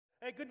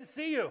Hey, good to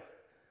see you.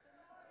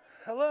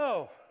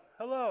 Hello.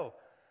 Hello.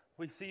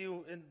 We see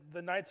you,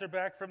 the Knights are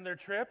back from their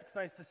trip. It's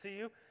nice to see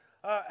you.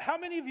 How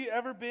many of you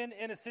ever been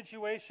in a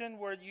situation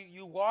where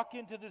you walk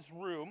into this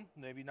room,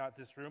 maybe not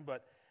this room,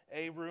 but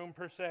a room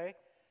per se,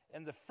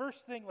 and the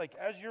first thing, like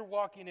as you're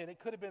walking in, it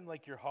could have been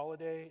like your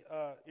holiday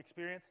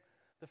experience,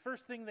 the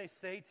first thing they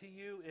say to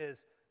you is,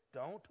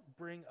 don't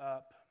bring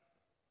up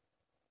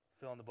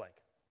fill in the blank.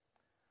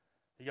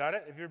 You got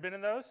it? Have you ever been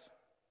in those?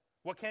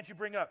 What can't you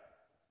bring up?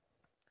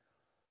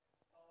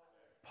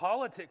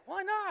 Politics.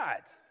 Why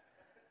not?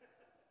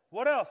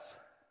 What else?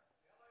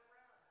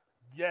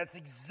 Yeah, that's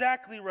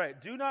exactly right.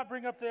 Do not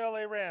bring up the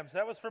LA Rams.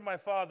 That was from my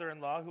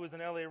father-in-law, who is an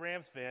LA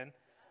Rams fan.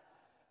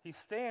 He's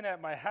staying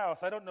at my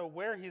house. I don't know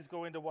where he's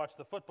going to watch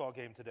the football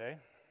game today.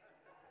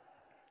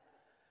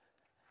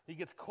 He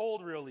gets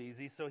cold real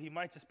easy, so he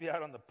might just be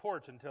out on the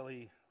porch until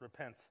he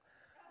repents.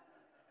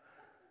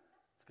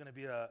 It's going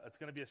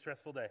to be a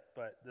stressful day,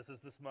 but this is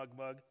the smug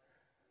mug.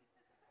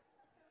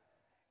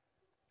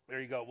 There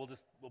you go.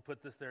 We'll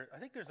put this there. I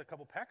think there's a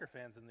couple Packer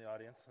fans in the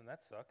audience, and that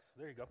sucks.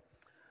 There you go.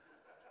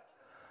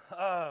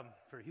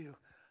 For you,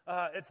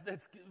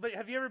 But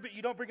have you ever been?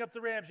 You don't bring up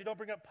the Rams. You don't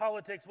bring up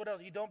politics. What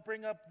else? You don't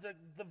bring up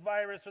the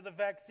virus or the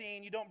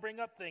vaccine. You don't bring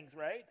up things,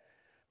 right?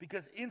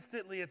 Because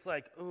instantly it's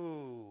like,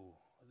 ooh,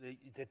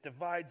 it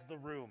divides the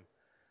room.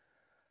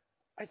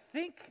 I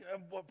think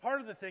part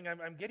of the thing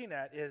I'm getting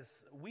at is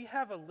we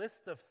have a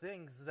list of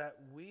things that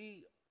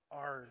we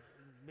are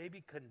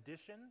maybe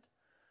conditioned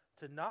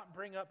to not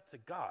bring up to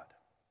God.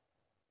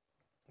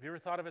 Have you ever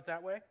thought of it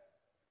that way?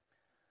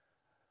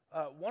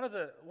 One of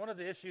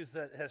the issues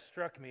that has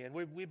struck me, and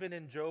we've been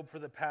in Job for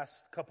the past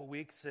couple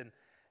weeks,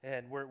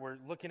 and we're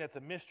looking at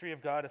the mystery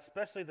of God,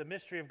 especially the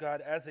mystery of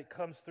God as it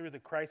comes through the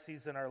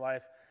crises in our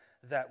life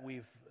that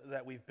we're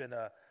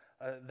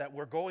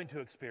going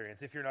to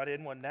experience. If you're not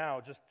in one now,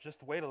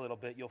 just wait a little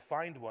bit. You'll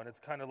find one. It's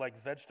kind of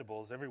like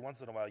vegetables. Every once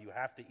in a while, you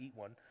have to eat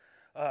one.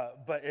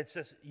 But it's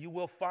just, you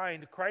will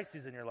find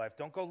crises in your life.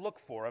 Don't go look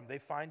for them. They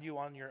find you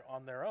on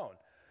their own.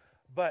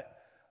 But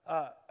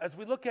as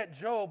we look at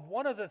Job,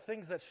 one of the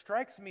things that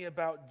strikes me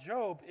about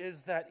Job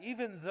is that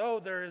even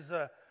though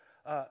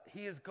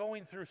he is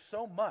going through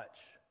so much,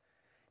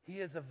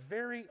 he is a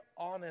very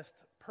honest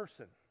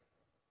person.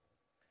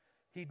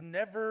 You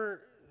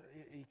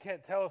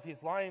can't tell if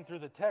he's lying through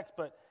the text,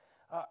 but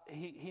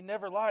he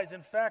never lies.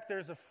 In fact,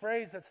 there's a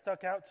phrase that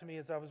stuck out to me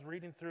as I was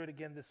reading through it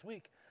again this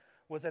week,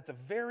 was at the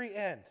very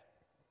end.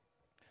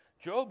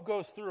 Job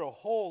goes through a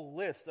whole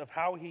list of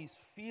how he's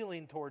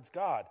feeling towards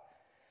God.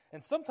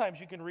 And sometimes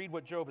you can read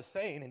what Job is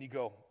saying and you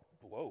go,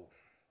 whoa,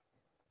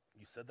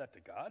 you said that to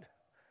God?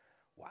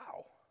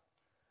 Wow.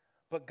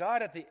 But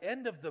God at the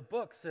end of the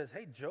book says,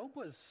 hey, Job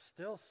was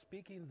still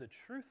speaking the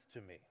truth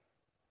to me.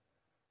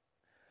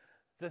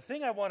 The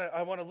thing I want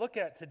to look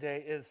at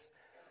today is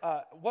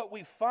what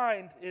we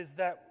find is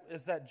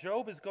that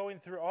Job is going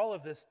through all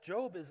of this.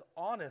 Job is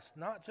honest,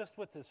 not just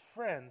with his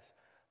friends,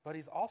 but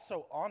he's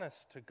also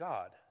honest to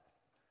God.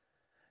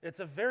 It's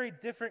a very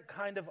different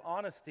kind of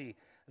honesty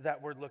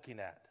that we're looking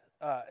at,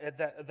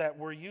 that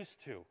we're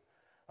used to.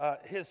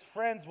 His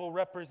friends will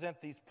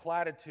represent these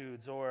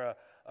platitudes or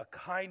a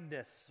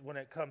kindness when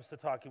it comes to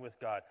talking with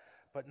God,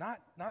 but not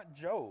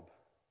Job.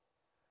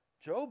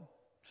 Job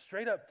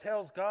straight up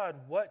tells God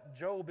what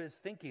Job is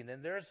thinking,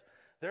 and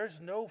there's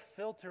no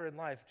filter in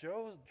life.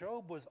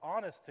 Job was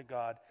honest to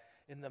God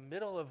in the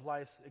middle of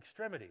life's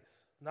extremities,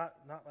 not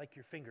like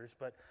your fingers,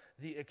 but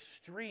the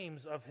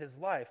extremes of his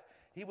life.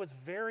 He was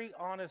very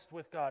honest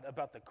with God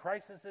about the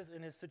crises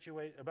in his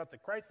situation, about the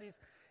crises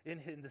in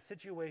the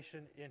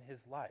situation in his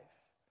life.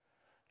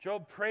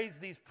 Job prays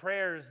these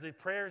prayers, the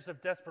prayers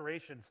of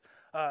desperations.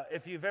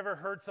 If you've ever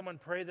heard someone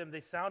pray them,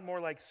 they sound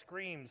more like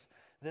screams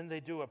than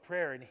they do a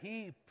prayer, and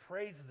he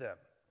prays them.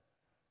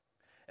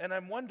 And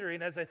I'm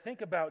wondering, as I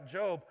think about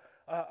Job,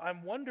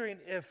 I'm wondering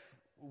if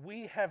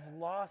we have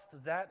lost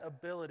that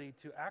ability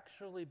to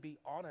actually be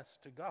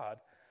honest to God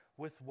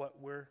with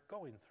what we're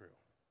going through.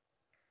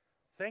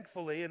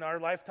 Thankfully, in our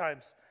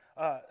lifetimes,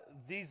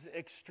 these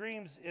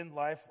extremes in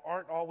life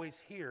aren't always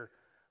here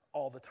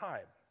all the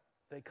time.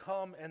 They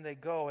come and they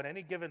go. At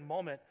any given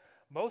moment,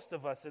 most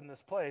of us in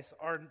this place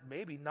are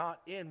maybe not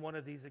in one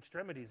of these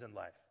extremities in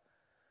life.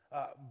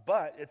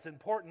 But it's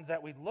important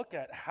that we look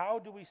at how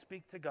do we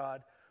speak to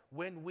God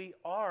when we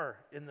are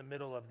in the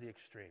middle of the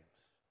extremes.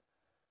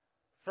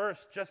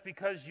 First, just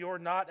because you're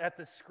not at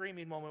the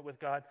screaming moment with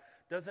God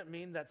doesn't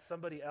mean that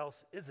somebody else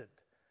isn't.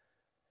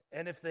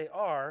 And if they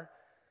are,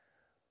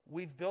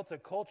 we've built a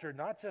culture,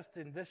 not just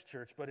in this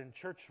church, but in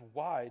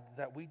church-wide,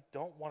 that we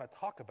don't want to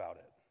talk about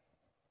it.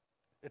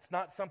 It's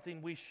not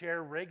something we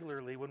share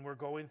regularly when we're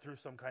going through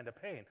some kind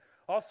of pain.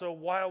 Also,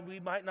 while we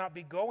might not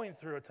be going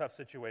through a tough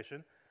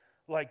situation,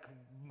 like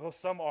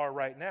some are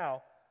right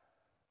now,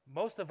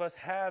 most of us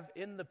have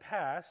in the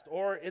past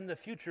or in the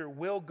future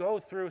will go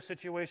through a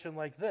situation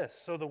like this.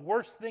 So the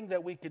worst thing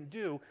that we can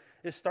do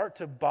is start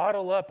to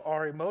bottle up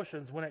our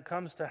emotions when it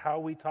comes to how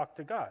we talk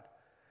to God.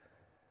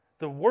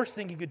 The worst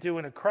thing you could do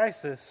in a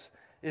crisis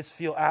is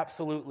feel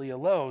absolutely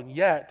alone.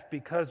 Yet,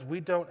 because we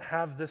don't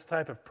have this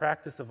type of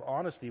practice of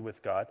honesty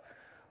with God,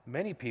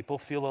 many people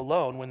feel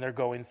alone when they're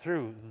going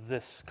through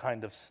this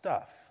kind of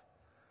stuff.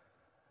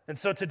 And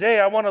so today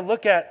I want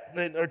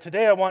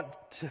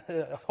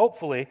to,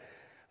 hopefully,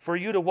 for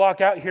you to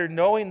walk out here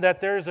knowing that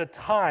there's a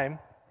time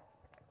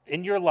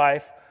in your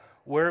life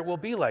where it will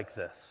be like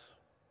this,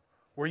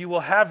 where you will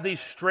have these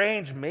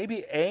strange,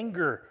 maybe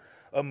anger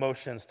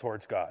emotions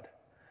towards God.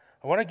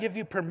 I want to give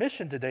you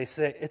permission today to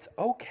say it's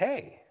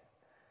okay.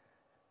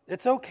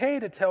 It's okay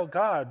to tell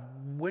God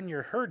when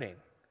you're hurting.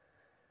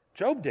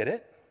 Job did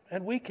it,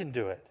 and we can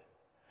do it.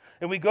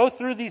 And we go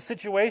through these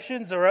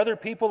situations or other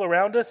people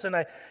around us, and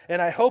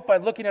I hope by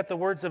looking at the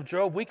words of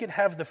Job, we can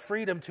have the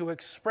freedom to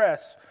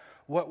express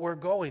what we're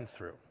going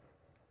through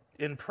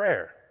in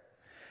prayer.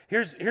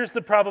 Here's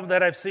the problem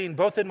that I've seen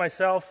both in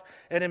myself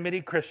and in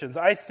many Christians.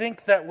 I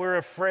think that we're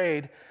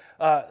afraid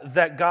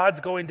that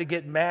God's going to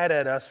get mad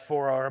at us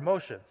for our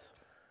emotions.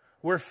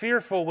 We're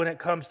fearful when it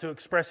comes to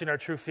expressing our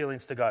true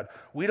feelings to God.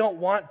 We don't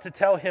want to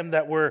tell him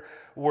that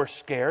we're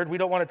scared. We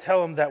don't want to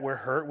tell him that we're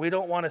hurt. We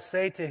don't want to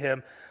say to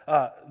him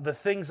the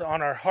things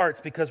on our hearts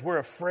because we're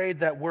afraid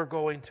that we're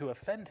going to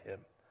offend him.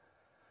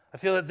 I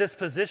feel that this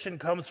position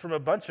comes from a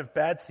bunch of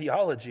bad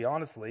theology,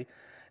 honestly,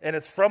 and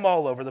it's from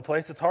all over the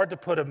place. It's hard to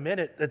put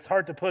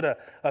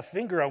a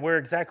finger on where it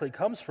exactly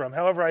comes from.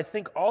 However, I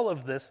think all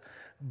of this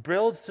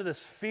builds to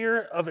this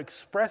fear of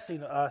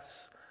expressing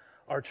us,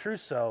 our true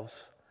selves,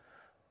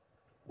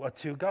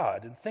 to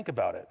God. And think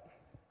about it.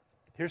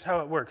 Here's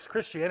how it works.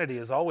 Christianity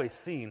is always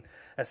seen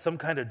as some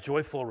kind of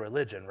joyful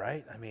religion,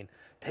 right? I mean,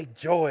 take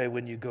joy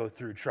when you go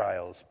through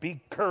trials. Be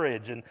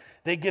courage, and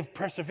they give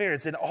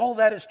perseverance. And all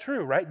that is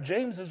true, right?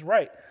 James is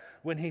right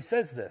when he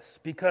says this,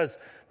 because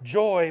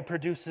joy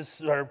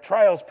produces, or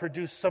trials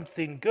produce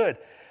something good.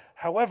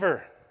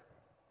 However,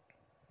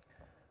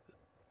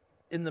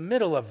 in the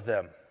middle of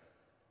them,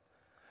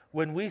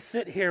 when we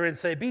sit here and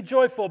say, be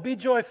joyful, be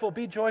joyful,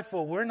 be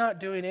joyful, we're not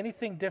doing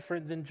anything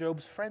different than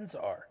Job's friends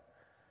are.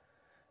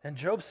 And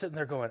Job's sitting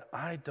there going,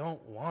 I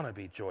don't want to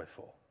be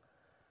joyful.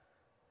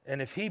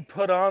 And if he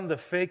put on the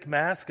fake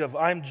mask of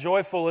I'm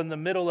joyful in the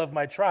middle of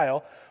my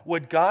trial,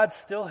 would God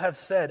still have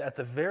said at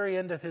the very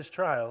end of his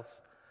trials,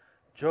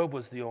 Job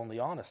was the only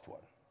honest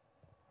one?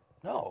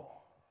 No.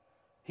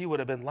 He would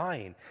have been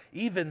lying.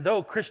 Even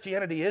though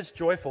Christianity is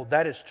joyful,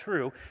 that is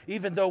true.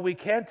 Even though we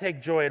can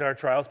take joy in our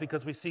trials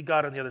because we see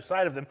God on the other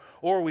side of them,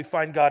 or we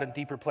find God in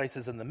deeper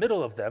places in the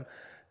middle of them,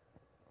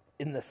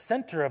 in the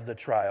center of the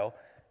trial,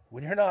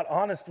 when you're not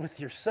honest with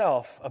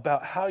yourself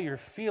about how you're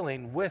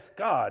feeling with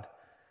God,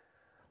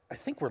 I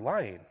think we're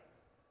lying.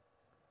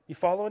 You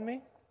following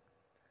me?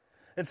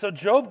 And so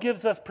Job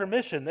gives us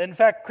permission. In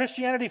fact,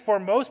 Christianity for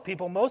most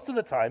people, most of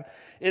the time,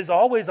 is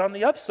always on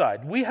the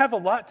upside. We have a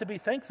lot to be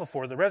thankful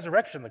for: the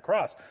resurrection, the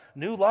cross,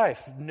 new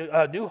life,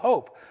 new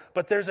hope.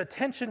 But there's a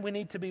tension we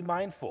need to be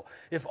mindful.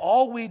 If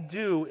all we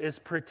do is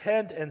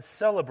pretend and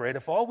celebrate,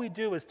 if all we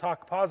do is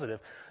talk positive,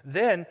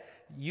 then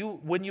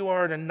when you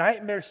are in a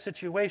nightmare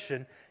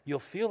situation, you'll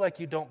feel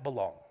like you don't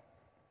belong.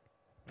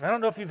 I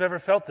don't know if you've ever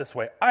felt this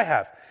way. I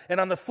have. And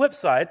on the flip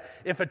side,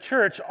 if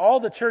all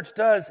the church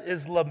does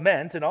is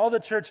lament, and all the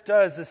church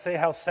does is say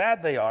how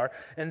sad they are,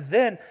 and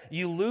then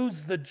you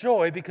lose the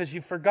joy because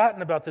you've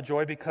forgotten about the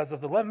joy because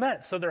of the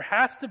lament. So there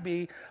has to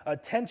be a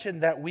tension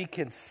that we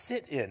can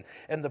sit in.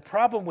 And the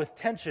problem with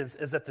tensions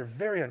is that they're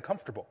very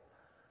uncomfortable.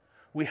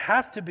 We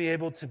have to be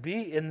able to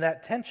be in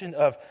that tension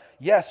of,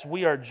 yes,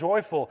 we are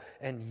joyful,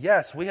 and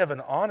yes, we have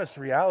an honest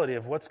reality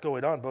of what's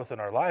going on both in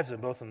our lives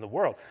and both in the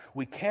world.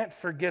 We can't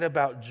forget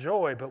about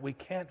joy, but we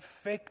can't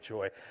fake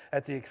joy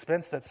at the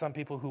expense that some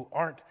people who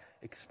aren't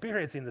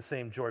experiencing the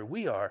same joy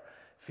we are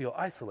feel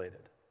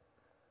isolated.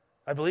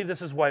 I believe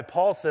this is why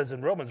Paul says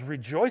in Romans,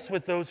 rejoice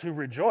with those who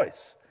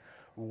rejoice,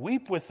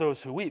 weep with those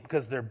who weep,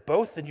 because they're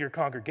both in your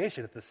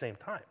congregation at the same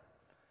time.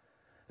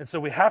 And so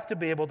we have to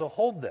be able to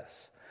hold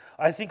this.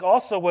 I think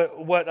also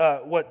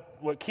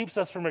what keeps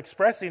us from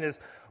expressing is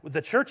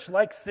the church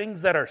likes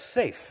things that are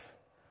safe.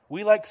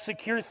 We like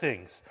secure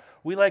things.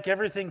 We like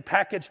everything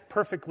packaged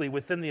perfectly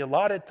within the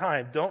allotted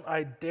time. Don't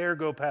I dare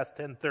go past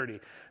 10:30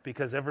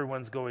 because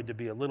everyone's going to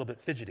be a little bit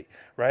fidgety,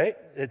 right?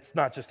 It's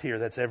not just here,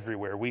 that's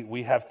everywhere.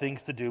 We have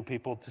things to do,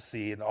 people to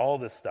see, and all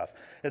this stuff.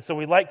 And so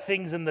we like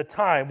things in the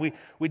time.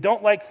 We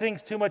don't like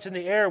things too much in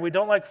the air. We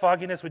don't like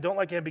fogginess. We don't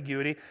like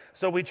ambiguity.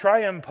 So we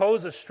try and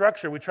impose a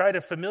structure. We try to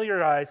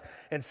familiarize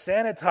and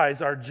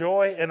sanitize our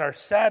joy and our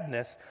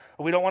sadness.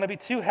 We don't want to be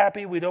too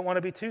happy. We don't want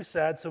to be too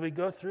sad. So we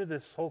go through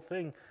this whole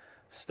thing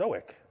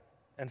stoic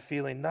and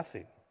feeling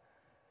nothing.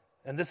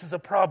 And this is a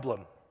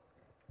problem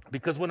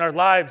because when our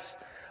lives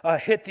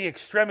hit the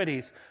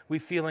extremities, we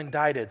feel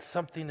indicted.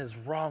 Something is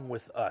wrong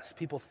with us.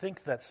 People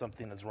think that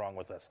something is wrong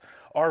with us.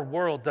 Our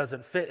world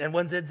doesn't fit. And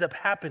what ends up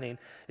happening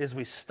is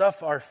we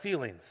stuff our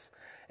feelings.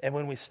 And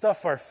when we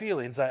stuff our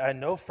feelings, I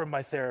know from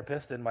my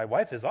therapist, and my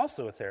wife is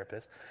also a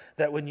therapist,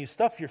 that when you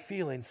stuff your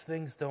feelings,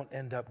 things don't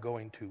end up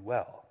going too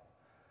well.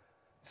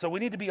 So we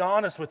need to be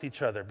honest with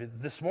each other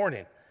this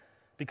morning.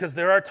 Because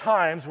there are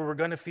times where we're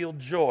going to feel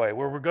joy,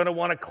 where we're going to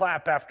want to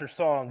clap after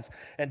songs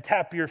and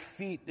tap your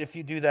feet if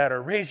you do that,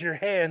 or raise your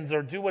hands,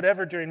 or do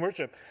whatever during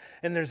worship.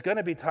 And there's going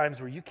to be times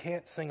where you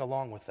can't sing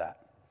along with that.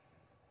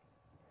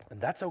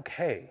 And that's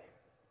okay.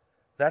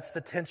 That's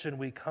the tension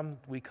we come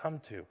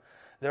to.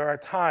 There are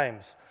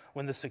times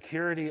when the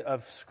security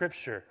of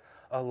Scripture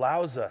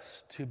allows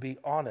us to be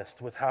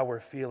honest with how we're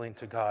feeling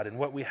to God. And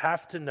what we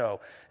have to know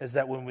is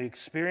that when we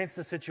experience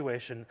the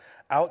situation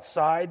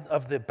outside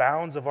of the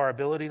bounds of our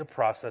ability to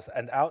process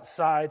and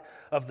outside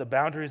of the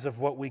boundaries of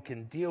what we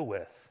can deal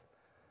with,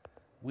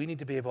 we need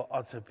to be able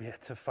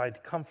to find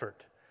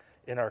comfort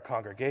in our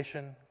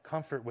congregation,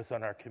 comfort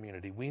within our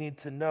community. We need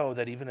to know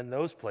that even in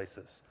those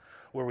places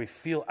where we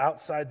feel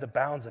outside the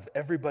bounds of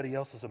everybody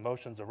else's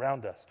emotions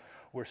around us,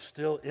 we're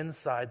still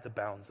inside the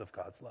bounds of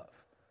God's love.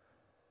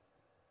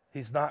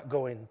 He's not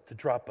going to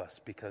drop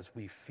us because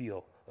we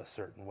feel a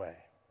certain way.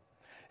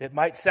 It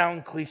might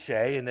sound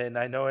cliche, and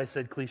I know I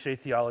said cliche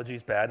theology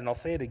is bad, and I'll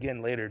say it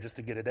again later just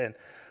to get it in,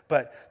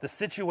 but the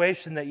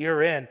situation that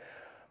you're in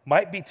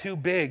might be too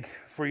big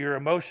for your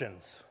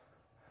emotions,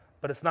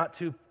 but it's not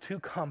too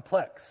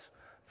complex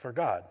for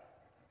God.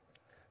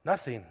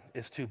 Nothing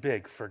is too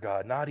big for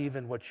God, not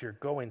even what you're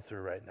going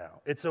through right now.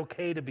 It's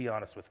okay to be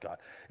honest with God.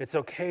 It's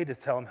okay to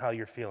tell him how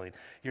you're feeling.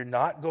 You're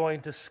not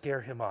going to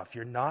scare him off.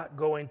 You're not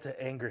going to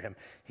anger him.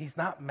 He's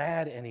not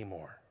mad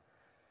anymore.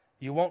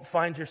 You won't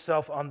find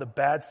yourself on the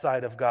bad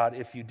side of God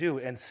if you do.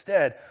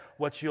 Instead,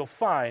 what you'll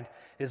find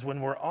is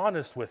when we're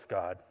honest with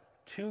God,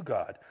 to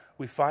God,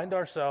 we find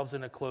ourselves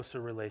in a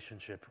closer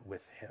relationship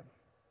with him.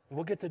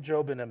 We'll get to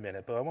Job in a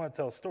minute, but I want to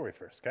tell a story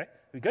first, okay?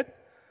 We good?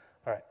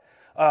 All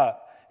right.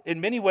 In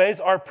many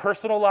ways, our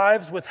personal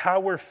lives with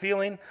how we're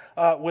feeling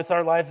with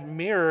our life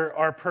mirror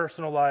our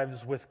personal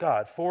lives with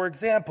God. For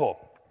example,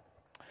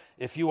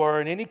 if you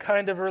are in any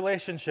kind of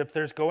relationship,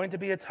 there's going to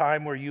be a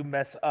time where you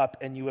mess up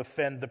and you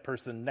offend the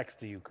person next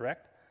to you,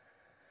 correct?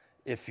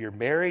 If you're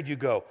married, you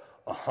go,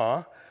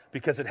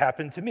 because it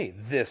happened to me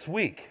this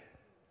week,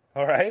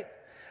 all right?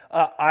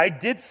 I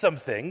did some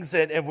things,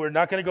 and we're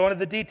not going to go into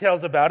the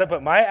details about it,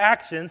 but my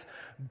actions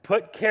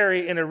put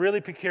Carrie in a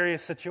really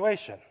precarious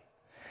situation.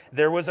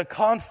 There was a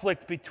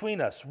conflict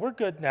between us. We're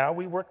good now.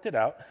 We worked it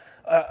out.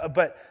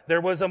 But there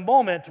was a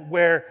moment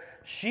where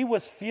she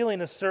was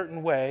feeling a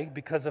certain way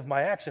because of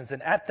my actions.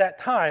 And at that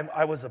time,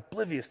 I was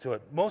oblivious to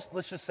it.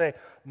 Let's just say,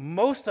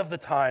 most of the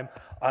time,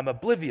 I'm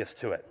oblivious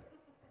to it.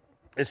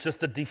 It's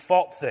just a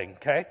default thing,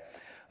 okay?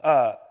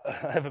 I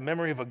have a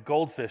memory of a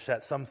goldfish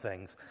at some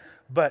things.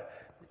 But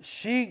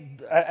she,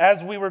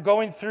 as we were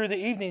going through the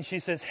evening, she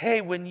says,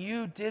 hey, when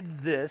you did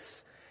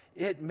this,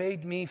 it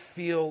made me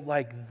feel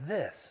like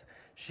this.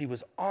 She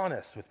was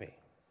honest with me.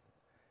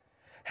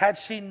 Had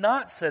she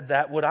not said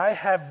that, would I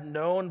have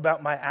known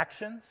about my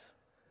actions?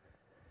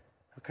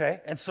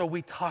 Okay, and so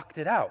we talked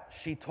it out.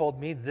 She told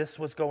me this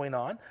was going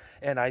on,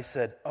 and I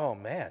said, oh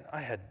man,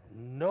 I had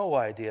no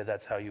idea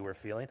that's how you were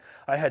feeling.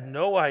 I had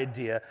no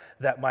idea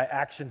that my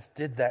actions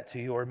did that to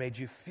you or made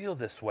you feel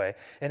this way.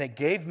 And it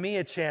gave me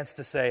a chance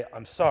to say,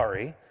 I'm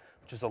sorry,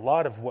 which is a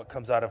lot of what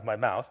comes out of my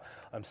mouth.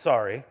 I'm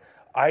sorry.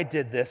 I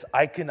did this.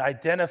 I can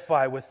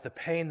identify with the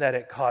pain that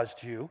it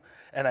caused you,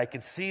 and I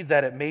can see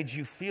that it made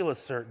you feel a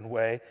certain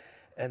way,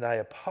 and I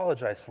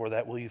apologize for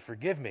that. Will you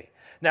forgive me?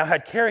 Now,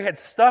 had Carrie had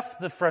stuffed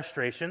the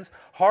frustrations,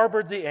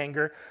 harbored the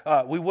anger,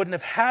 we wouldn't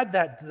have had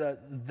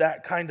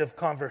that kind of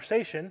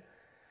conversation,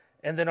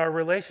 and then our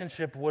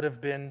relationship would have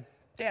been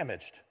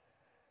damaged.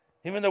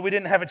 Even though we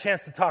didn't have a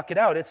chance to talk it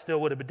out, it still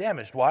would have been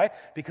damaged. Why?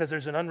 Because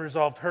there's an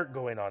unresolved hurt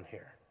going on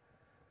here.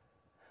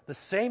 The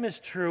same is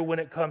true when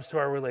it comes to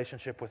our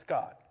relationship with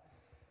God.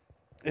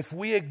 If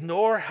we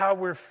ignore how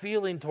we're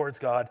feeling towards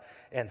God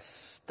and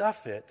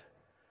stuff it,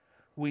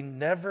 we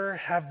never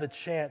have the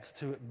chance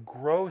to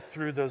grow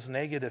through those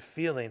negative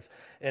feelings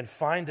and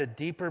find a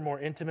deeper, more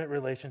intimate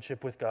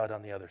relationship with God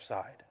on the other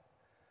side.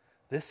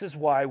 This is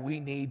why we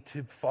need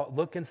to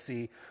look and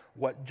see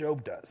what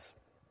Job does.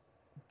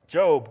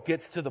 Job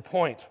gets to the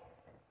point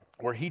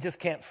where he just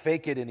can't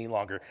fake it any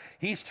longer.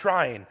 He's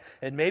trying,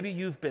 and maybe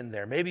you've been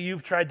there. Maybe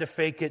you've tried to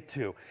fake it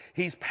too.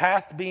 He's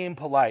past being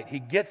polite. He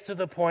gets to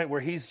the point where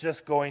he's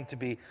just going to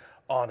be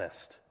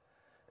honest.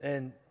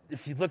 And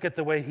if you look at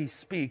the way he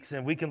speaks,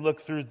 and we can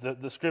look through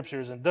the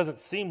scriptures, and it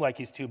doesn't seem like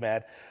he's too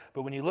mad,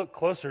 but when you look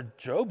closer,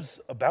 Job's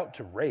about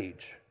to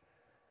rage.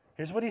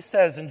 Here's what he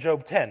says in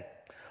Job 10.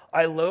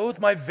 I loathe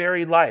my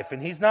very life,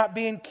 and he's not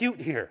being cute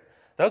here.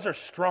 Those are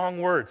strong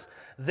words.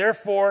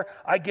 Therefore,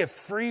 I give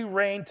free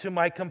rein to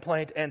my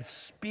complaint and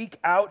speak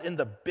out in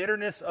the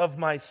bitterness of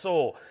my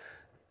soul.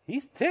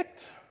 He's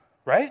ticked,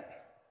 right?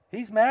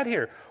 He's mad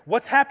here.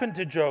 What's happened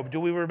to Job?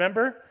 Do we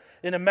remember?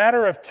 In a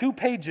matter of 2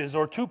 pages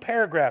or 2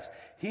 paragraphs,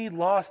 he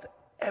lost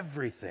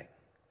everything.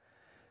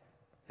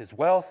 His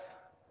wealth,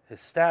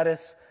 his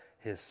status,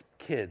 his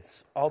kids,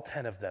 all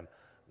 10 of them,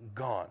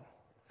 gone.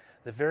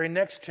 The very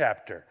next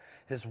chapter,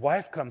 his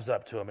wife comes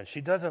up to him, and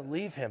she doesn't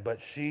leave him, but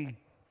she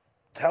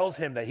tells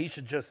him that he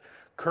should just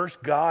curse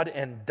God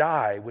and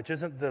die, which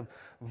isn't the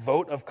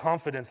vote of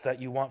confidence that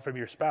you want from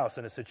your spouse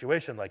in a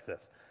situation like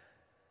this.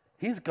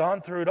 He's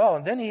gone through it all.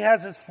 And then he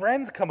has his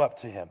friends come up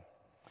to him.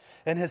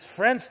 And his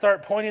friends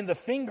start pointing the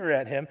finger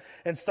at him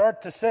and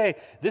start to say,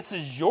 this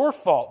is your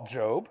fault,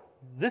 Job.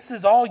 This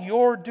is all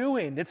you're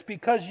doing. It's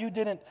because you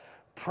didn't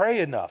pray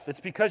enough. It's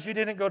because you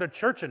didn't go to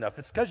church enough.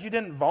 It's because you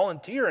didn't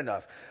volunteer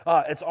enough.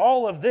 It's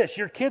all of this.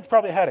 Your kids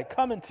probably had it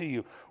coming to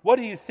you. What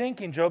are you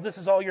thinking, Job? This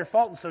is all your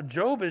fault. And so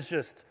Job is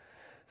just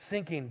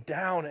sinking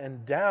down,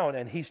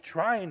 and he's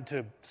trying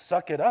to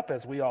suck it up,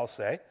 as we all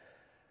say.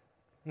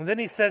 And then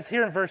he says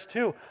here in verse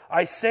 2,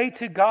 I say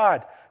to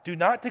God, do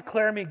not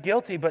declare me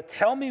guilty, but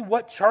tell me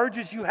what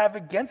charges you have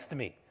against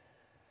me.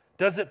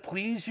 Does it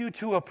please you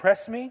to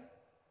oppress me?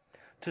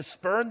 To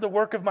spurn the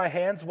work of my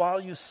hands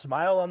while you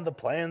smile on the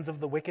plans of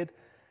the wicked?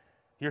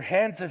 Your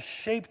hands have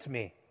shaped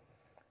me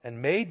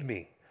and made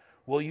me.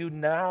 Will you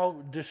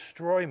now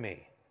destroy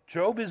me?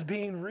 Job is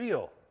being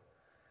real.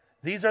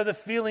 These are the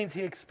feelings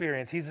he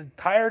experienced. He's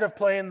tired of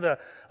playing the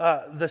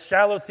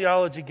shallow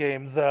theology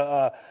game,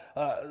 the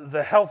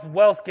health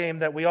wealth game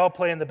that we all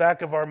play in the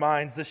back of our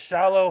minds, the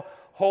shallow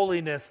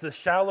holiness, the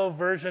shallow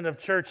version of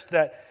church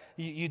that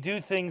you do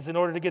things in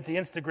order to get the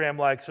Instagram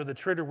likes or the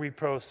Twitter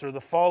reposts or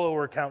the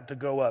follower count to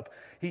go up.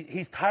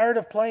 He's tired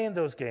of playing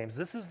those games.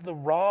 This is the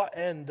raw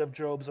end of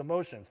Job's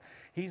emotions.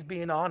 He's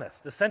being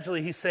honest.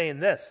 Essentially, he's saying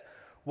this,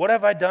 what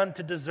have I done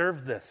to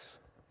deserve this?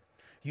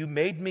 You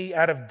made me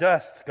out of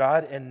dust,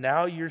 God, and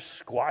now you're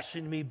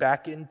squashing me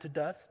back into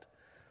dust?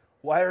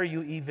 Why are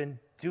you even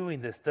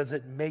doing this? Does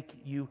it make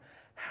you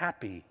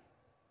happy?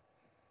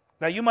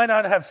 Now, you might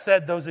not have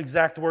said those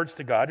exact words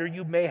to God, or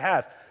you may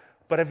have,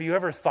 but have you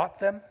ever thought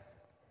them?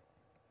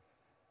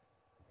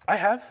 I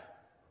have.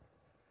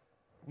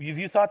 Have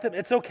you thought them?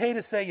 It's okay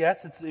to say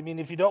yes.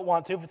 If you don't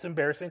want to, if it's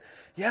embarrassing.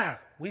 Yeah,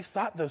 we've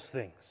thought those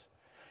things.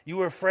 You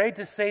were afraid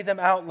to say them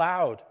out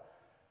loud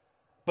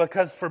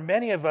because for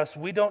many of us,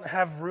 we don't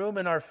have room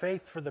in our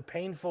faith for the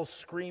painful,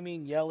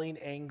 screaming, yelling,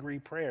 angry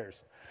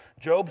prayers.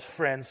 Job's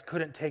friends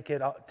couldn't take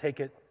it.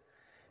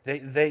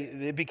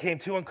 It became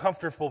too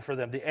uncomfortable for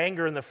them. The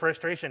anger and the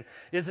frustration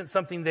isn't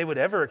something they would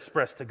ever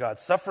express to God.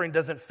 Suffering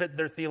doesn't fit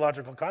their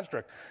theological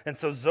construct. And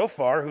so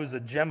Zophar, who's a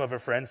gem of a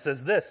friend,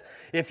 says this,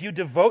 if you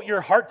devote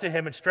your heart to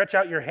him and stretch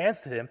out your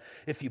hands to him,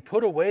 if you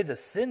put away the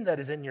sin that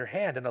is in your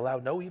hand and allow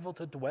no evil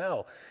to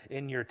dwell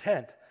in your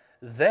tent,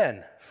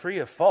 then, free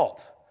of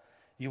fault,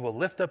 you will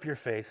lift up your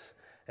face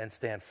and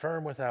stand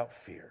firm without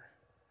fear.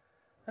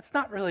 That's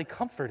not really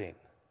comforting.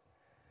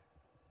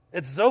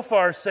 It's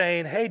Zophar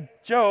saying, hey,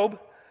 Job,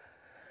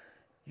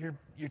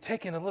 you're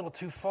taking a little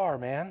too far,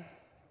 man.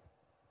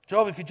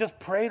 Job, if you just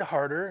prayed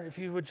harder, if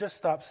you would just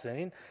stop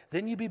sinning,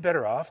 then you'd be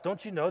better off.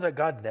 Don't you know that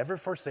God never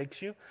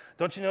forsakes you?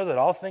 Don't you know that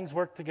all things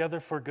work together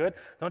for good?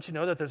 Don't you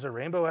know that there's a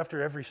rainbow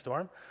after every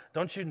storm?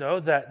 Don't you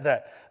know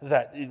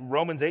that in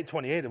Romans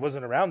 8:28, it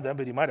wasn't around them,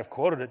 but he might have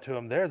quoted it to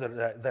him there,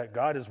 that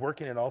God is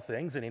working in all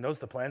things, and he knows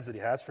the plans that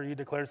he has for you,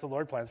 declares the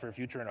Lord, plans for a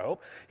future and a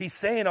hope. He's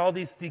saying all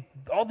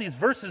these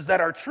verses that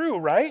are true,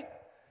 right?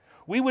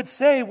 We would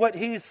say what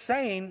he's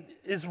saying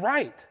is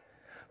right.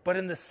 But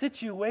in the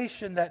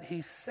situation that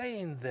he's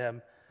saying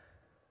them,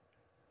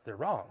 they're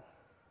wrong.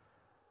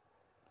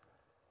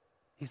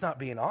 He's not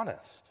being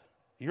honest.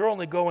 You're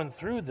only going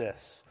through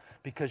this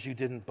because you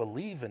didn't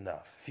believe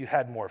enough. If you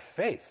had more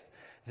faith,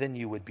 then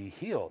you would be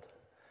healed.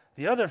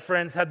 The other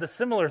friends had the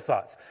similar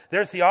thoughts.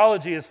 Their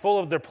theology is full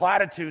of their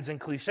platitudes and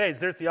cliches.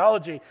 Their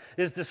theology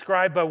is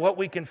described by what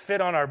we can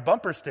fit on our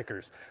bumper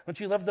stickers. Don't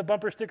you love the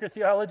bumper sticker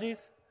theologies?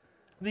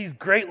 These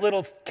great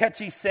little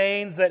catchy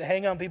sayings that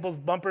hang on people's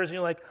bumpers, and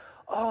you're like,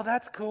 oh,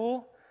 that's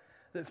cool.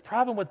 The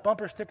problem with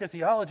bumper sticker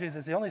theologies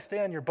is they only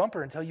stay on your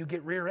bumper until you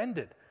get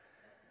rear-ended.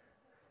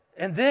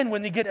 And then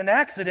when you get in an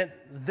accident,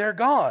 they're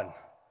gone.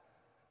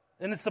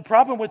 And it's the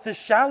problem with this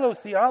shallow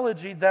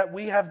theology that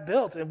we have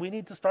built and we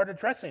need to start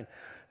addressing.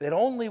 It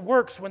only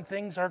works when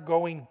things are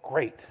going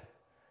great.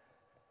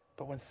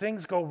 But when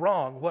things go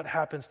wrong, what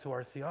happens to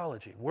our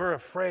theology? We're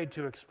afraid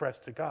to express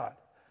to God.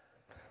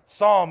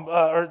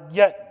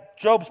 Yet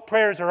Job's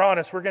prayers are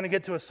honest. We're going to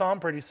get to a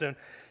psalm pretty soon.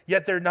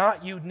 Yet they're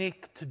not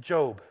unique to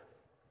Job.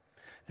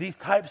 These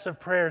types of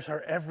prayers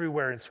are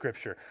everywhere in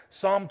Scripture.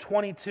 Psalm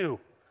 22,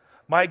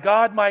 my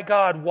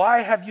God,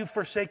 why have you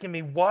forsaken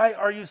me? Why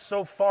are you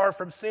so far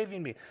from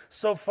saving me,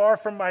 so far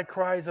from my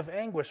cries of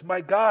anguish?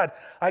 My God,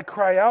 I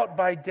cry out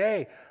by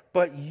day,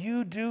 but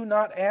you do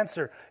not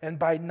answer, and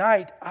by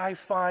night I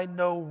find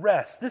no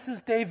rest. This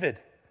is David.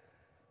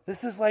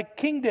 This is like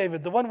King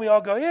David, the one we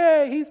all go,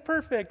 yay, he's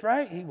perfect,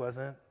 right? He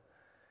wasn't.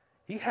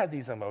 He had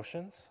these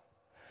emotions.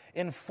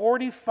 In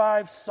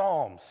 45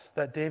 Psalms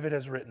that David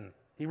has written,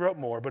 he wrote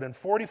more, but in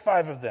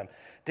 45 of them,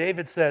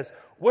 David says,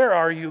 where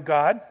are you,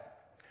 God?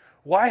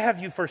 Why have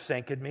you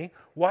forsaken me?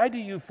 Why do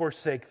you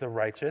forsake the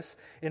righteous?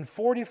 In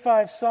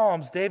 45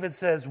 Psalms, David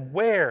says,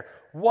 where,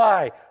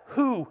 why,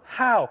 who,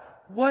 how,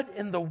 what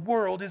in the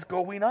world is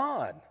going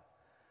on?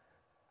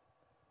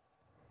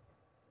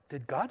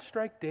 Did God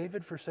strike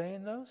David for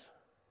saying those?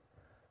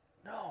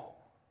 No.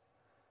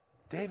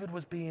 David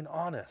was being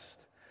honest.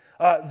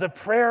 The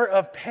prayer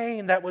of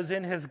pain that was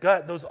in his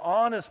gut, those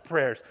honest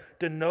prayers,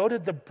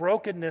 denoted the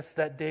brokenness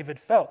that David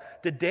felt.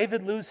 Did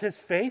David lose his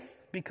faith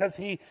because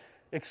he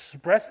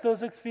expressed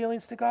those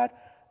feelings to God?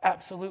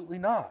 Absolutely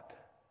not.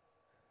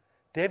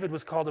 David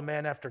was called a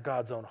man after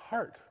God's own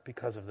heart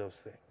because of those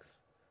things.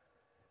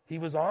 He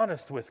was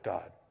honest with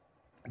God.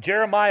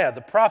 Jeremiah, the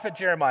prophet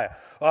Jeremiah,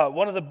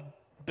 one of the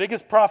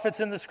biggest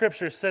prophets in the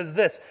scriptures, says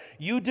this: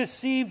 "You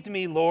deceived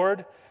me,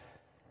 Lord,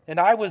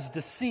 and I was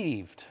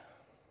deceived.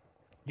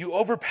 You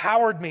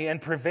overpowered me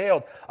and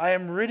prevailed. I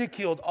am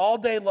ridiculed all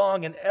day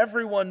long, and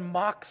everyone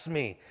mocks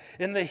me."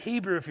 In the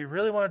Hebrew, if you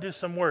really want to do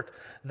some work,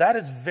 that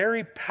is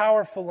very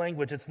powerful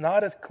language. It's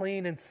not as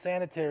clean and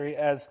sanitary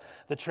as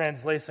the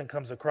translation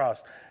comes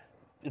across.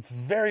 It's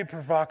very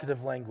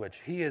provocative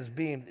language. He is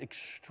being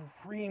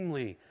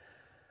extremely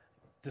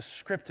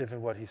descriptive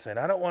in what he's saying.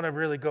 I don't want to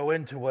really go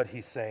into what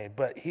he's saying,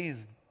 but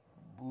he's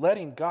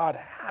letting God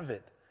have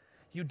it.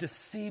 You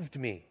deceived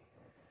me.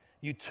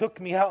 You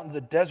took me out in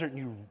the desert,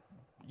 and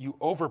you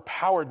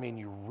overpowered me and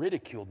you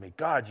ridiculed me.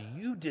 God,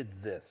 you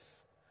did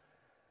this.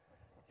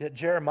 Yet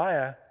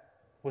Jeremiah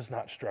was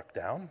not struck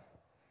down.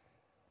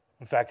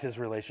 In fact, his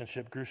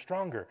relationship grew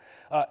stronger.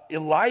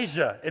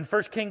 Elijah in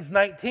 1 Kings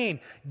 19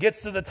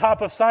 gets to the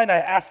top of Sinai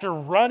after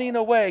running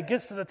away,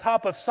 gets to the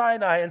top of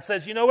Sinai and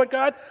says, "You know what,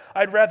 God?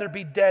 I'd rather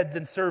be dead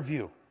than serve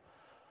you."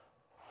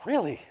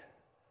 Really?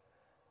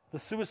 The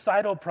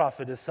suicidal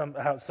prophet is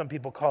how some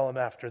people call him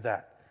after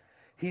that.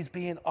 He's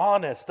being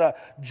honest.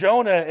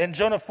 Jonah in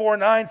Jonah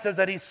 4:9 says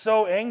that he's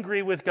so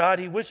angry with God,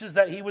 he wishes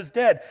that he was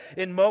dead.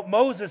 In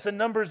Moses in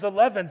Numbers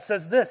 11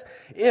 says this: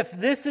 "If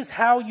this is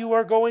how you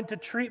are going to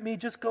treat me,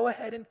 just go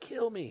ahead and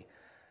kill me.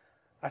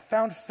 I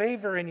found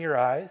favor in your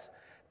eyes.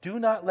 Do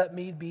not let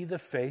me be the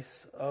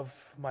face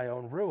of my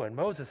own ruin."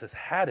 Moses has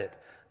had it,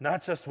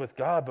 not just with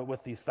God, but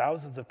with these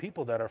thousands of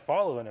people that are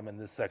following him in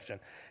this section.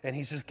 And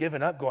he's just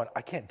given up going,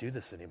 I can't do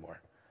this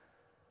anymore.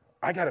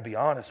 I got to be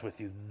honest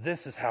with you.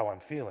 This is how I'm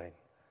feeling.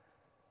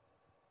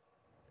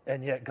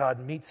 And yet God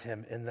meets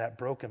him in that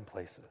broken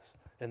place,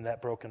 in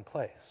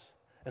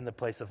the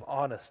place of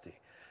honesty,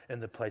 in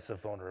the place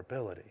of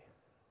vulnerability.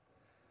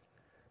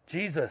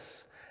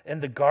 Jesus in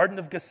the Garden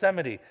of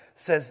Gethsemane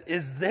says,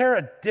 "Is there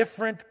a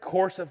different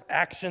course of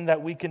action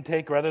that we can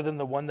take rather than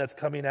the one that's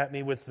coming at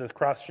me with the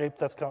cross shape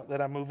that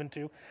I'm moving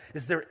to?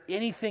 Is there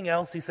anything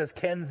else?" He says,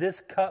 "Can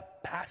this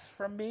cup pass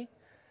from me?"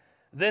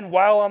 Then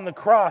while on the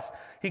cross,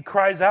 he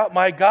cries out,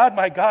 my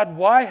God,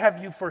 why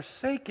have you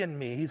forsaken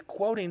me?" He's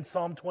quoting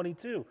Psalm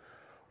 22.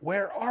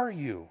 Where are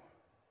you?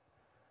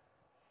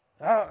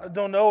 I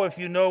don't know if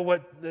you know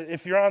what,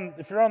 if you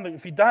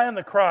die on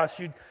the cross,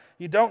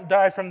 you don't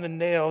die from the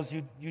nails,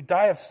 you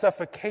die of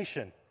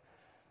suffocation.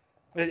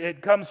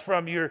 It comes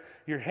from your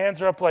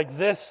hands are up like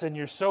this, and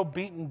you're so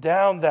beaten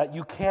down that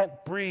you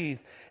can't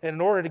breathe. And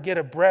in order to get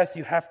a breath,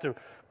 you have to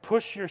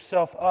push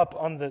yourself up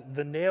on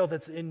the nail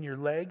that's in your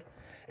leg,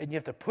 and you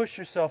have to push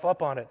yourself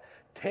up on it,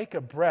 take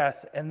a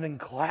breath, and then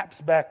collapse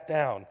back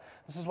down.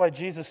 This is why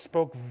Jesus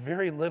spoke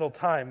very little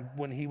time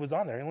when he was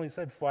on there. He only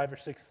said 5 or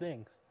 6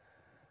 things.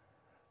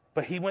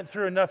 But he went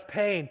through enough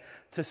pain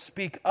to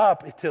speak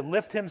up, to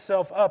lift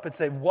himself up and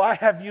say, "Why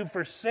have you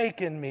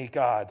forsaken me,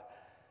 God?"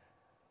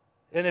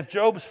 And if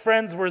Job's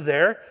friends were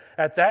there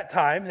at that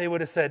time, they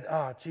would have said,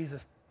 "Oh,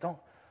 Jesus,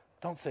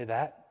 don't say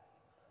that.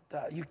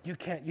 You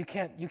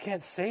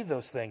can't say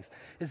those things."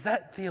 Is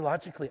that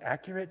theologically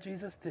accurate,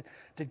 Jesus?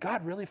 Did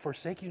God really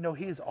forsake you? No,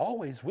 he is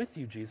always with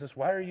you, Jesus.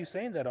 Why are you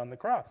saying that on the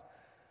cross?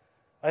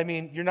 I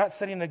mean, you're not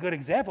setting a good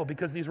example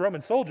because these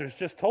Roman soldiers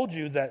just told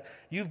you that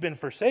you've been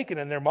forsaken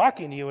and they're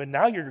mocking you, and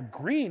now you're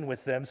agreeing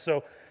with them.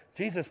 So,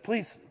 Jesus,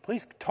 please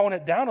tone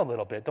it down a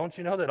little bit. Don't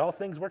you know that all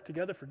things work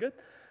together for good?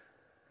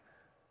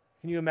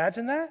 Can you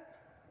imagine that?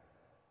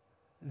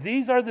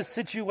 These are the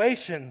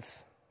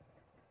situations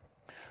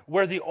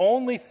where the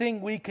only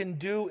thing we can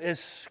do is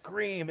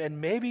scream,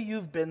 and maybe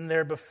you've been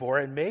there before,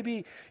 and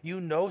maybe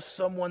you know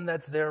someone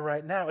that's there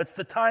right now. It's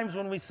the times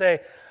when we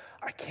say,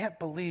 "I can't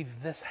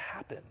believe this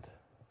happened.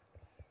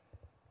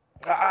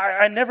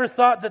 I never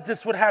thought that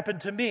this would happen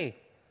to me."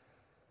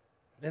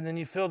 And then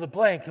you fill the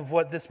blank of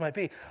what this might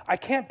be. "I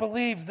can't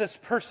believe this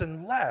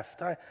person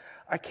left.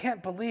 I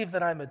can't believe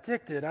that I'm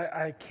addicted.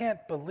 I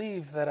can't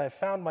believe that I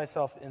found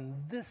myself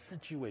in this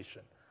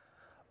situation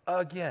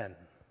again.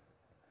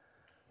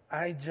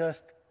 I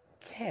just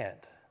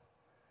can't."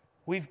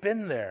 We've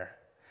been there.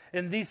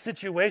 In these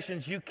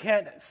situations, when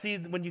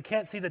you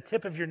can't see the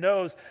tip of your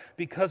nose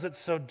because it's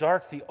so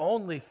dark, the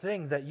only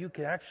thing that you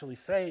can actually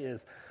say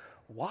is,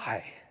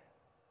 "Why?"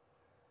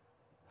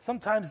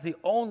 Sometimes the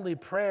only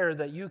prayer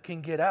that you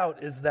can get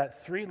out is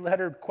that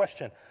 3-lettered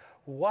question,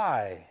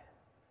 "Why?"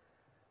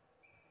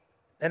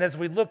 And as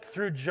we look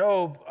through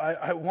Job,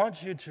 I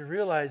want you to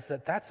realize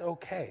that that's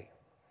okay.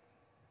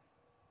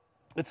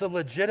 It's a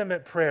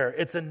legitimate prayer.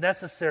 It's a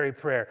necessary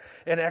prayer.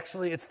 And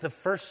actually, it's the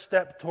first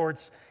step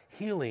towards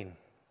healing.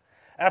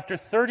 After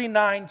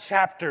 39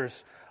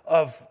 chapters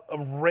of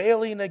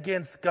railing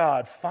against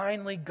God,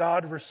 finally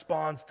God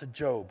responds to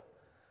Job.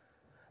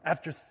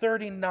 After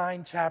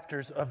 39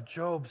 chapters of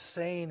Job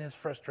saying his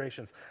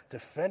frustrations,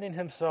 defending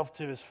himself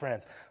to his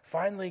friends,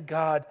 finally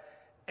God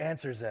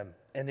answers him,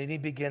 and then he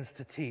begins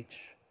to teach.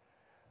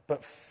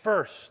 But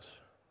first,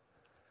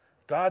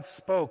 God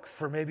spoke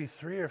for maybe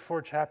 3 or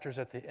 4 chapters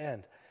at the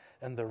end,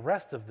 and the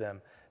rest of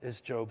them is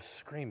Job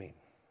screaming.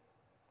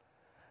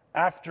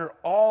 After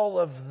all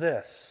of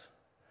this,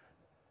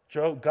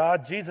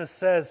 God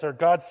says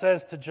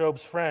to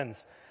Job's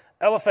friends,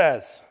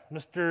 Eliphaz,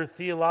 Mr.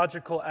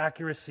 Theological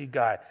Accuracy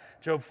guy,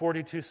 Job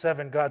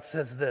 42:7, God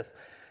says this.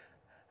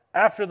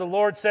 After the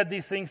Lord said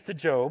these things to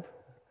Job,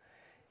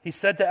 he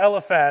said to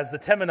Eliphaz the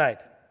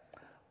Temanite,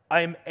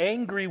 I am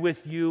angry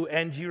with you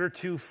and your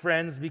 2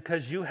 friends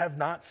because you have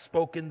not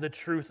spoken the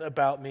truth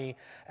about me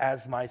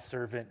as my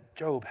servant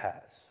Job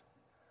has.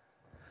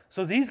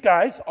 So these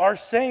guys are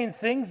saying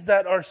things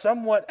that are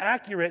somewhat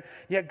accurate,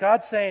 yet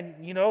God's saying,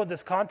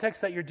 this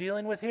context that you're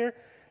dealing with here,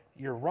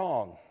 you're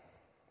wrong.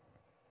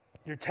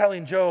 You're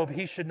telling Job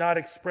he should not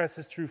express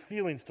his true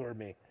feelings toward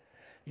me.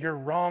 You're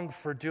wrong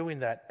for doing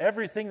that.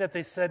 Everything that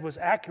they said was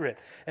accurate,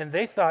 and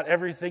they thought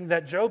everything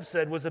that Job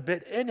said was a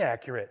bit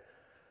inaccurate.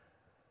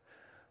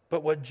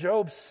 But what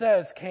Job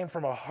says came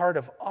from a heart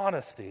of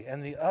honesty,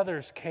 and the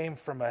others came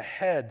from a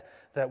head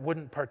that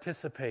wouldn't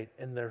participate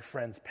in their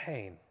friend's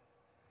pain.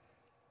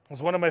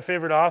 As one of my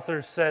favorite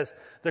authors says,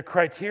 the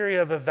criteria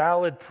of a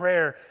valid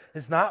prayer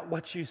is not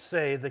what you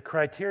say. The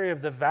criteria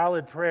of the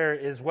valid prayer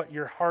is what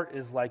your heart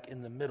is like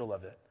in the middle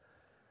of it.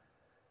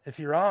 If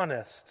you're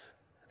honest,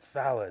 it's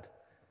valid.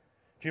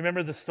 Do you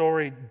remember the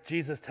story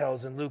Jesus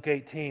tells in Luke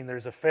 18?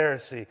 There's a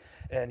Pharisee,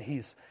 and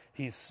he's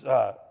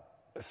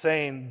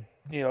saying,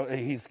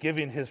 he's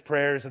giving his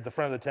prayers at the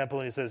front of the temple,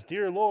 and he says,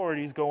 Dear Lord,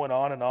 he's going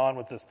on and on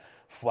with this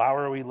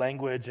flowery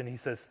language, and he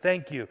says,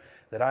 thank you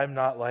that I'm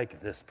not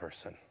like this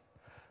person,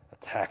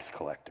 a tax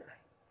collector.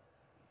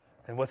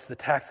 And what's the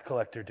tax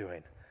collector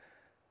doing?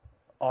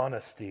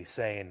 Honesty,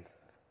 saying,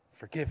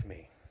 forgive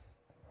me,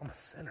 I'm a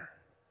sinner.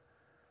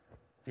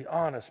 The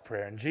honest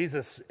prayer. And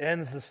Jesus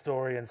ends the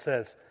story and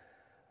says,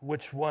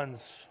 which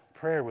one's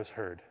prayer was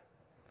heard?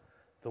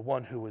 The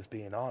one who was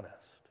being honest.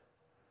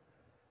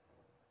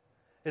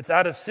 It's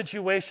out of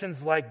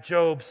situations like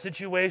Job,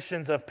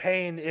 situations of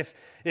pain,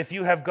 if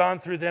you have gone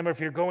through them, or if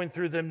you're going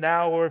through them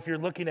now, or if you're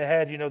looking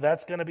ahead,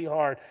 that's going to be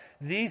hard.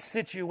 These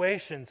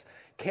situations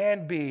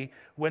can be,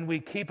 when we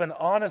keep an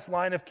honest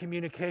line of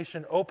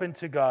communication open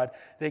to God,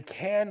 they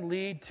can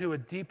lead to a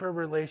deeper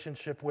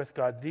relationship with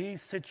God.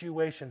 These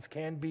situations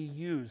can be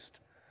used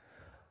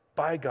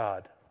by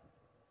God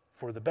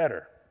for the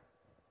better.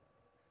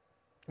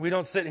 We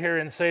don't sit here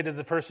and say to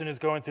the person who's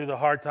going through the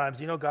hard times,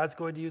 God's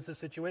going to use this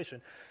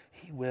situation.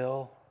 He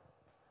will.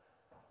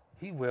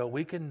 He will.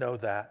 We can know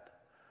that.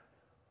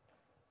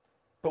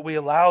 But we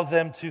allow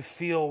them to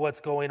feel what's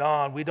going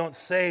on. We don't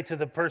say to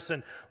the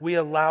person, we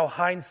allow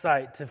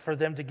hindsight for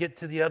them to get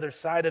to the other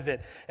side of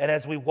it. And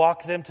as we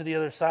walk them to the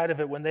other side of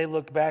it, when they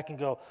look back and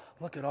go,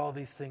 look at all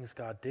these things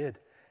God did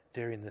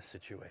during this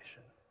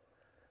situation.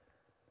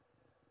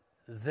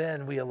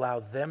 Then we allow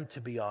them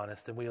to be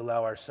honest, and we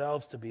allow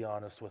ourselves to be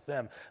honest with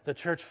them. The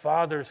church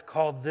fathers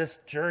called this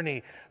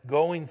journey,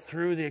 going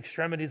through the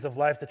extremities of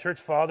life, the church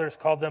fathers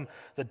called them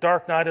the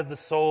dark night of the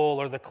soul,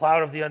 or the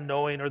cloud of the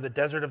unknowing, or the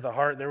desert of the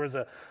heart. There was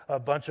a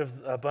bunch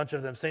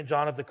of them. St.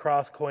 John of the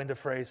Cross coined a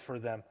phrase for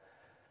them.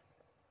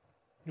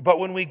 But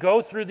when we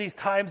go through these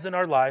times in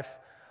our life,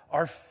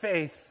 our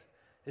faith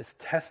is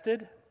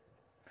tested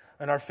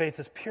and our faith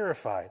is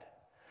purified.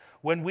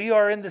 When we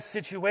are in this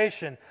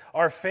situation,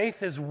 our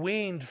faith is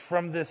weaned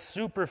from this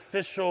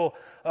superficial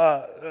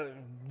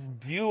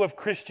view of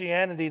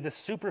Christianity, this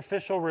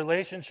superficial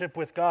relationship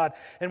with God.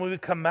 And when we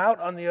come out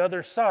on the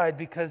other side,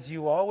 because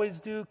you always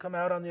do come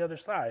out on the other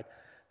side,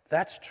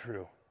 that's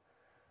true.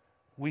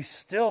 We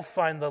still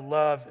find the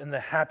love and the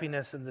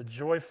happiness and the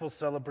joyful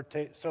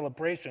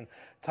celebration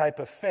type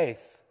of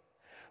faith.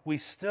 We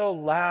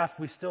still laugh,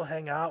 we still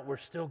hang out, we're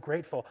still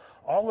grateful.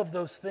 All of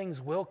those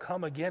things will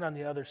come again on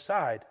the other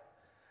side.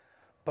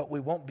 But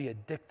we won't be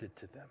addicted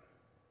to them.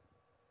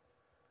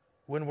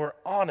 When we're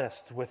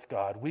honest with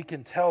God, we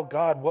can tell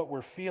God what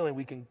we're feeling.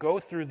 We can go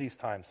through these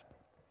times.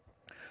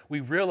 We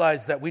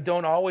realize that we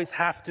don't always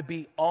have to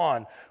be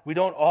on. We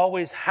don't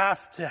always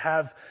have to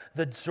have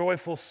the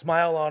joyful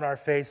smile on our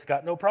face.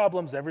 Got no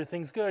problems.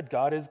 Everything's good.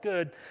 God is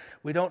good.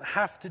 We don't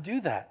have to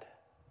do that.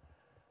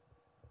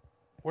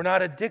 We're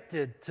not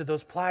addicted to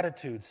those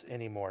platitudes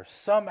anymore.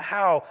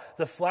 Somehow,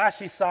 the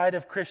flashy side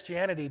of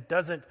Christianity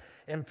doesn't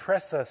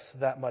impress us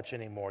that much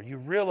anymore. You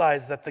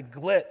realize that the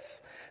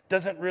glitz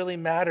doesn't really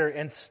matter.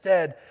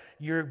 Instead,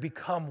 you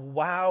become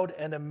wowed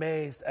and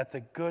amazed at the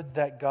good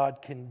that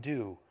God can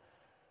do.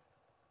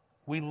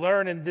 We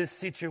learn in these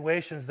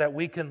situations that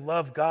we can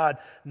love God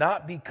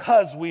not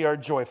because we are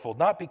joyful,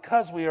 not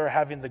because we are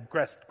having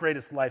the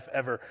greatest life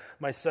ever.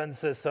 My son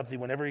says something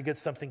whenever he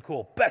gets something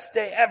cool, best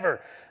day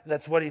ever.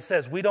 That's what he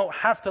says. We don't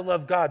have to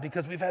love God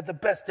because we've had the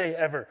best day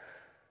ever.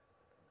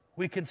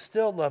 We can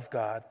still love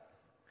God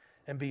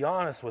and be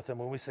honest with him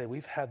when we say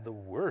we've had the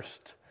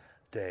worst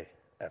day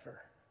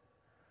ever.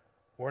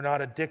 We're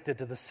not addicted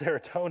to the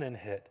serotonin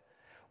hit.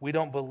 We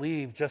don't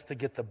believe just to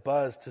get the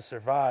buzz to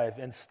survive.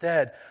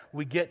 Instead,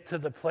 we get to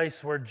the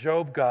place where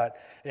Job got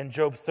in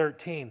Job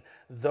 13.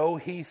 Though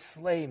he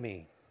slay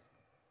me,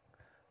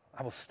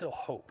 I will still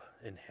hope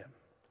in him.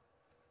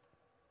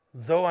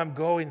 Though I'm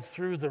going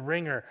through the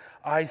ringer,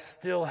 I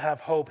still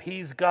have hope.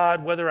 He's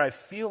God, whether I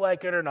feel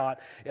like it or not.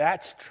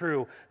 That's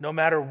true. No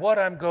matter what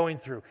I'm going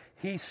through,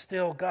 he's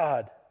still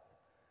God.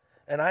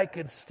 And I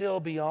can still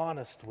be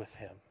honest with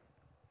him.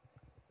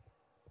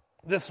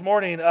 This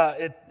morning,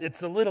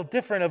 it's a little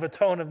different of a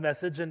tone of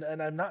message, and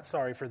I'm not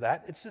sorry for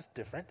that. It's just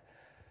different.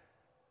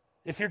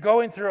 If you're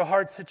going through a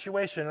hard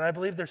situation, and I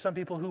believe there's some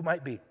people who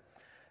might be,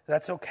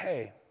 that's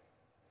okay.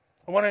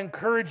 I want to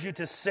encourage you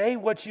to say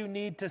what you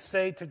need to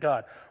say to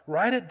God.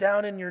 Write it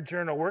down in your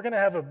journal. We're going to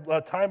have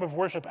a time of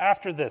worship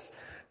after this.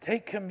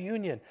 Take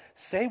communion.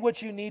 Say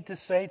what you need to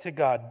say to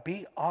God.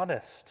 Be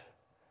honest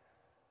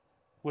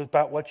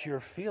about what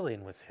you're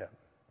feeling with him.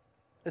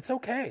 It's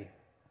okay.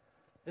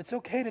 It's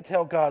okay to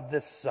tell God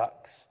this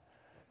sucks.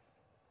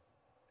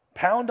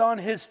 Pound on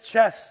his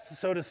chest,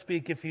 so to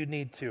speak, if you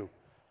need to.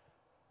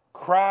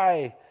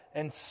 Cry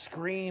and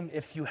scream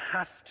if you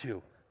have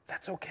to.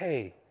 That's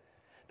okay.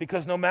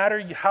 Because no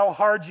matter how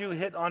hard you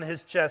hit on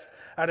his chest,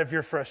 out of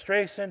your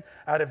frustration,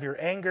 out of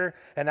your anger,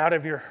 and out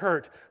of your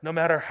hurt, no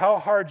matter how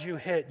hard you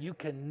hit, you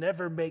can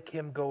never make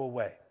him go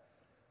away.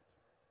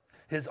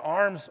 His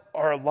arms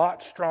are a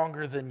lot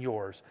stronger than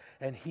yours,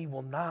 and he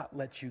will not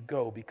let you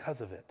go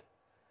because of it.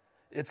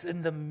 It's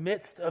in the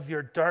midst of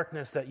your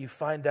darkness that you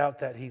find out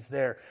that he's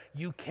there.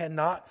 You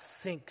cannot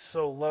sink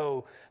so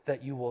low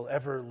that you will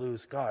ever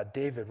lose God.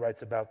 David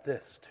writes about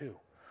this too.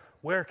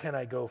 Where can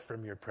I go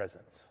from your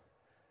presence?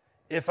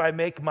 If I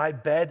make my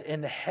bed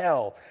in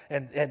hell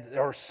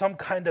or some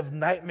kind of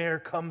nightmare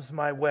comes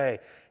my way,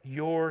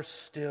 you're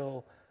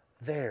still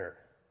there.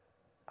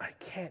 I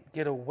can't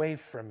get away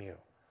from you.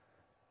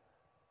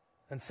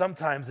 And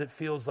sometimes it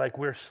feels like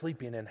we're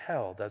sleeping in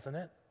hell, doesn't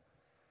it?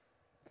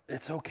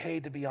 It's okay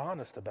to be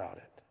honest about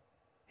it.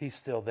 He's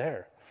still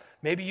there.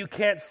 Maybe you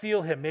can't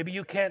feel him. Maybe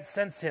you can't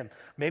sense him.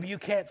 Maybe you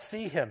can't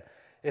see him.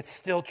 It's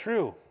still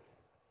true.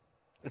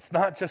 It's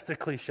not just a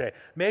cliche.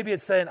 Maybe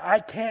it's saying, I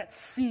can't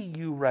see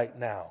you right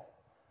now.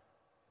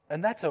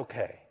 And that's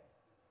okay.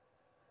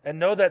 And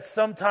know that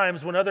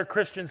sometimes when other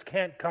Christians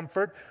can't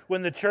comfort,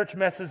 when the church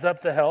messes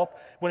up the help,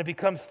 when it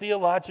becomes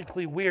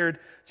theologically weird,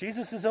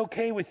 Jesus is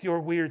okay with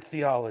your weird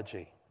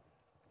theology.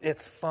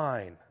 It's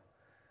fine.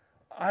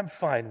 I'm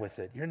fine with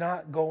it. You're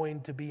not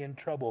going to be in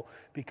trouble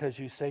because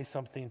you say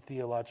something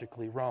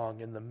theologically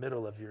wrong in the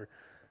middle of your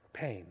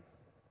pain.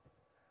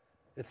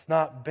 It's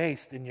not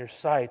based in your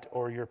sight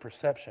or your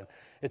perception.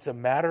 It's a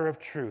matter of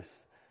truth.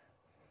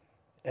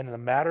 And in a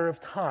matter of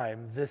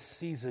time, this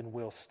season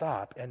will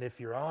stop. And if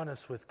you're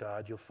honest with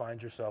God, you'll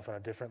find yourself on a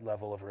different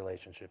level of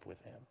relationship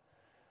with him.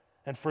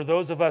 And for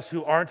those of us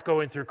who aren't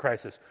going through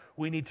crisis,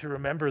 we need to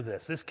remember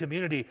this. This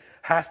community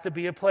has to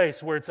be a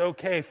place where it's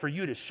okay for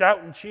you to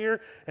shout and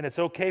cheer, and it's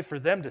okay for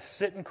them to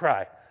sit and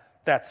cry.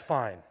 That's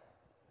fine.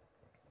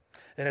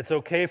 And it's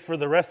okay for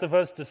the rest of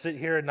us to sit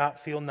here and not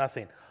feel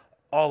nothing.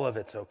 All of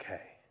it's okay.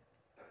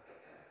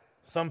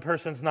 Some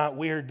person's not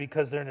weird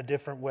because they're in a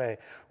different way.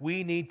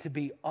 We need to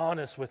be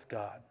honest with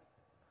God,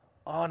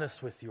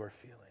 honest with your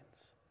feelings,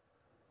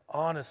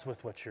 honest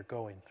with what you're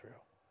going through.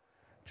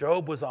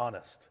 Job was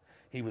honest.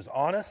 He was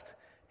honest,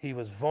 he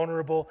was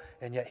vulnerable,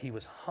 and yet he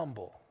was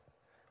humble.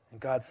 And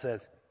God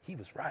says, he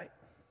was right.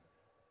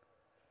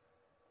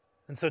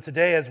 And so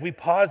today, as we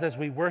pause, as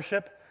we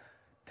worship,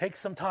 take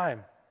some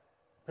time.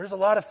 There's a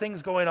lot of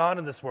things going on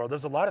in this world.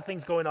 There's a lot of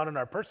things going on in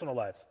our personal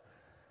lives.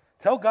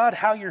 Tell God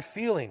how you're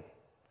feeling.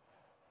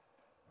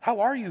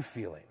 How are you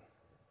feeling?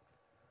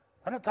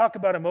 I don't talk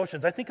about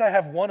emotions. I think I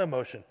have one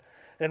emotion.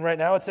 And right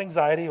now it's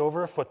anxiety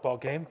over a football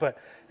game, but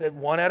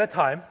one at a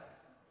time.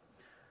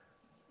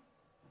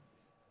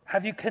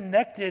 Have you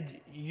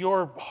connected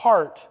your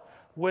heart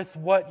with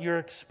what you're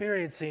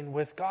experiencing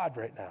with God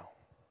right now?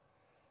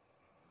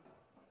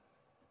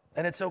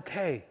 And it's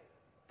okay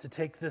to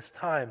take this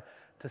time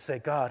to say,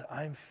 God,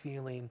 I'm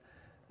feeling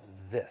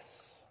this.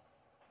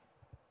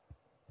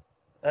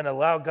 And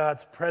allow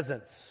God's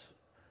presence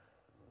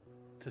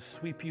to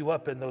sweep you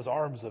up in those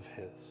arms of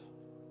his.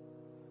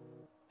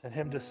 And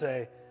him to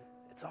say,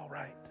 it's all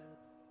right.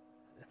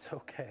 It's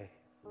okay.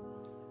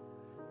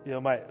 You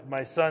know,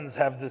 my sons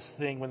have this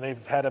thing when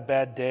they've had a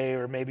bad day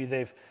or maybe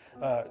they've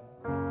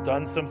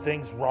done some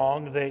things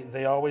wrong.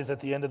 They always, at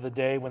the end of the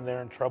day, when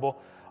they're in trouble,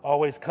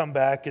 always come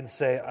back and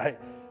say,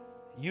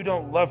 you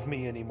don't love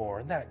me anymore.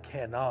 And that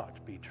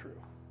cannot be true.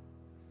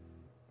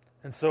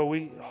 And so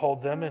we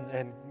hold them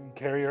and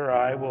Carrie or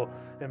I will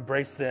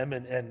embrace them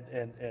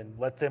and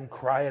let them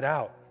cry it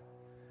out.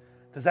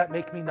 Does that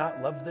make me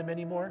not love them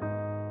anymore?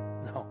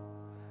 No.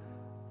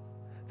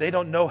 They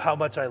don't know how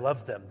much I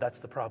love them. That's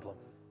the problem.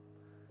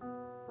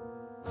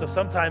 So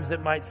sometimes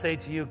it might say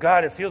to you,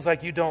 God, it feels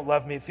like you don't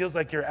love me. It feels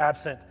like you're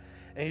absent.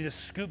 And he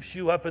just scoops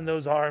you up in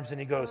those arms and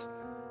he goes,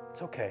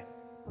 it's okay.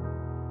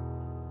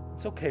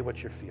 It's okay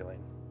what you're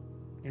feeling.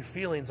 Your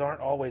feelings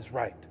aren't always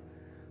right,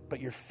 but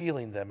you're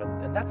feeling them,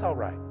 and that's all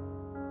right.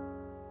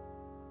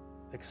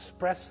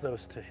 Express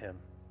those to him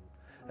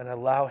and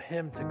allow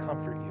him to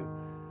comfort you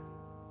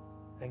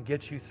and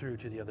get you through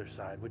to the other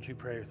side. Would you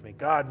pray with me?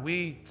 God,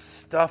 we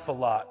stuff a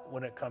lot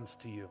when it comes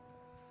to you.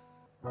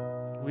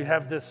 We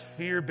have this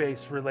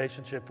fear-based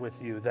relationship with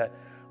you that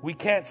we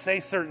can't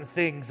say certain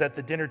things at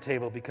the dinner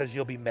table because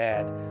you'll be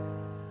mad.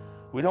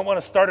 We don't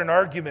want to start an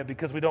argument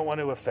because we don't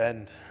want to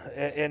offend.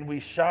 And we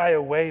shy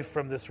away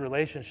from this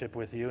relationship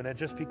with you, and it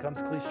just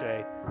becomes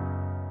cliche,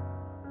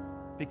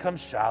 becomes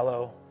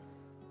shallow.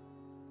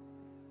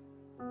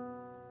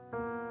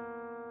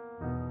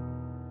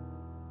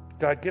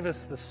 God, give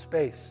us the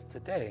space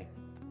today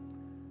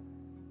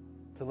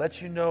to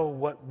let you know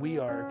what we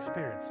are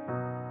experiencing.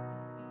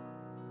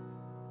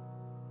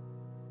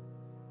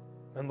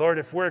 And Lord,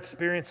 if we're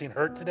experiencing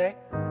hurt today,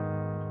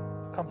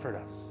 comfort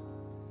us.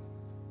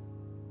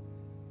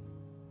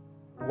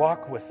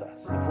 Walk with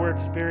us. If we're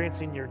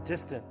experiencing your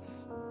distance,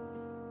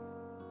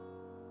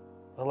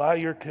 allow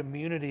your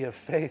community of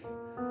faith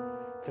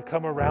to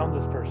come around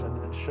this person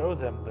and show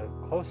them the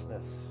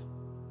closeness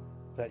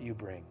that you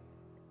bring.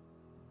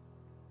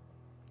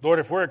 Lord,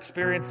 if we're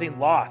experiencing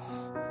loss,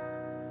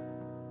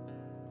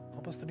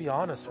 help us to be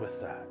honest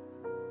with that.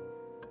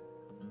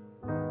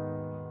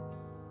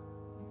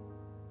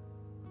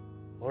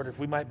 Lord, if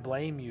we might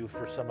blame you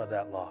for some of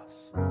that loss,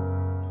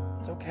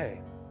 it's okay.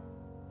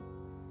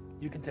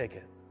 You can take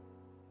it.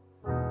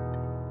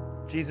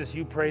 Jesus,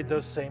 you prayed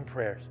those same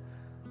prayers.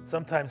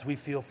 Sometimes we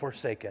feel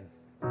forsaken,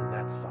 and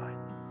that's fine.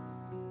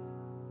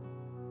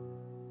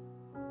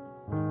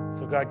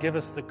 So God, give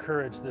us the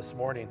courage this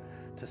morning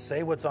to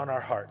say what's on our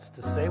hearts,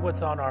 to say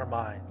what's on our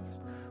minds.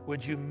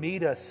 Would you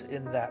meet us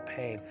in that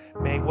pain?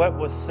 May what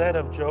was said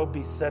of Job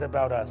be said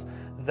about us,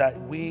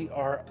 that we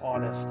are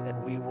honest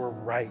and we were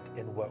right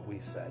in what we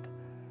said.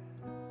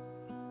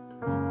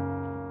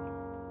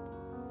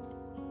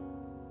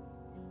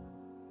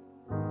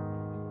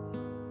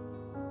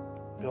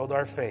 Build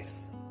our faith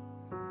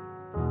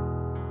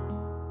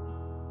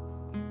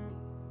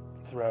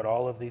throughout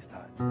all of these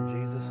times. In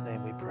Jesus'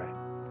 name we pray.